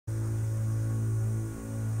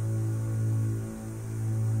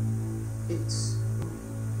It's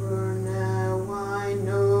over now, I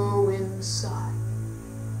know inside.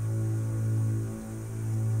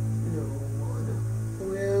 No one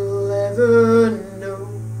will ever know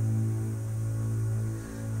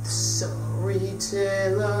the sorry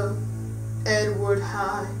tale of Edward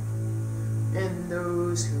Hyde and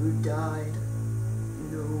those who died.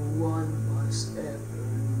 No one must ever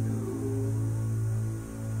know.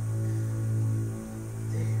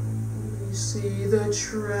 They only see the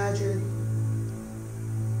tragedy,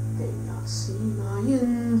 they not see my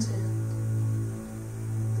intent.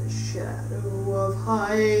 The shadow of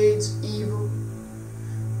Hyde's evil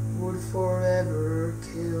would forever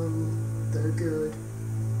kill the good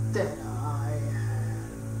that I had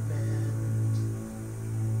meant.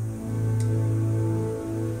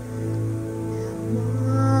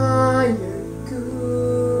 Am I a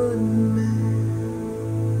good man?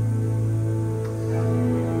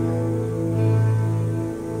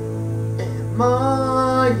 Am I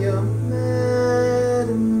a mad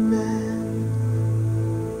man?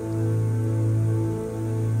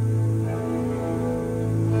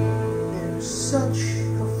 There's such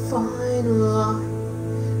a fine line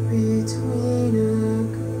between a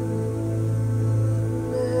good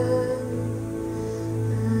man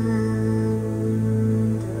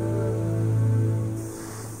and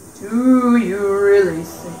Do you really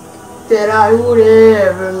think that I would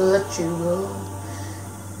ever let you go?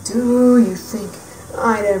 Do you think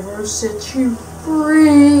I'd ever set you free?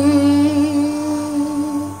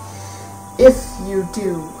 If you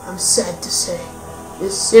do, I'm sad to say,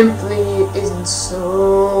 it simply isn't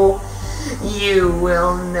so. You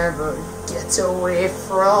will never get away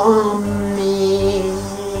from me.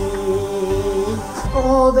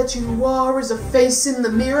 All that you are is a face in the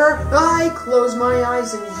mirror. I close my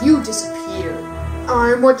eyes and you disappear.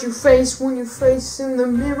 I'm what you face when you face in the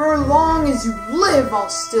mirror. Long as you live, I'll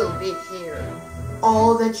still be here.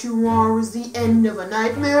 All that you are is the end of a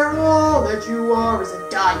nightmare. All that you are is a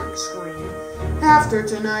dying scream. After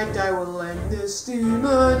tonight, I will end this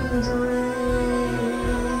demon dream.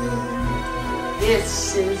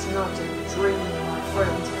 This is not a dream, my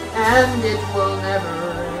friend, and it will never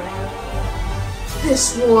end.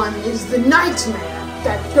 This one is the nightmare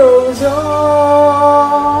that goes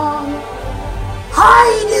on.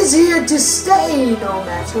 Hyde is here to stay, no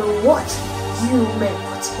matter what you may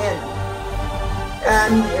pretend,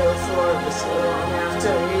 and he'll flourish long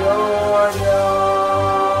after you're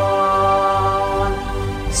gone.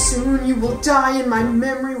 Soon you will die and my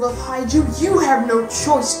memory will hide you. You have no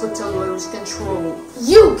choice but to lose control.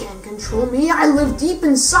 You can't control me, I live deep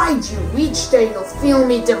inside you. Each day you'll feel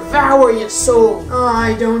me devour your soul.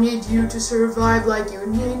 I don't need you to survive like you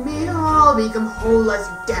need me. I'll become whole as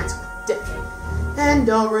you dance with death, and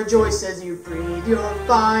I'll rejoice as you breathe your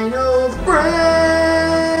final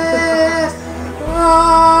breath.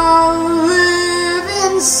 I'll live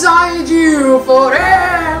inside you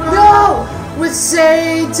forever. No! With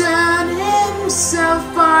Satan himself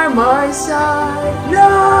by my side.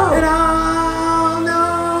 No! And I'll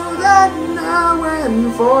know that now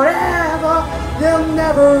and forever they'll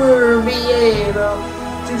never be able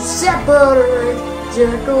to separate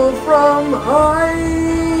Jekyll from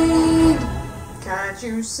Hyde. Can't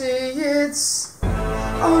you see it's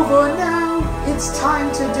over now? It's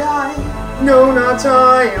time to die. No, not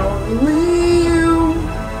I, only you.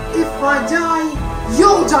 If I die,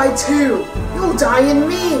 you'll die too. You'll die in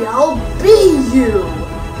me, I'll be you.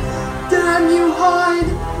 Damn you,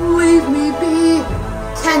 Hyde, leave me be.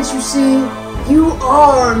 Can't you see, you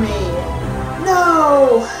are me.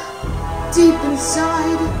 No, deep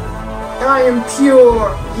inside, I am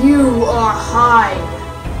pure, you are Hyde.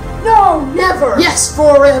 No, never! Yes,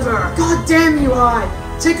 forever! God damn you, Hyde!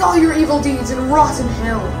 Take all your evil deeds and rot in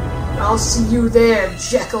hell. I'll see you there,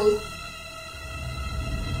 Jekyll.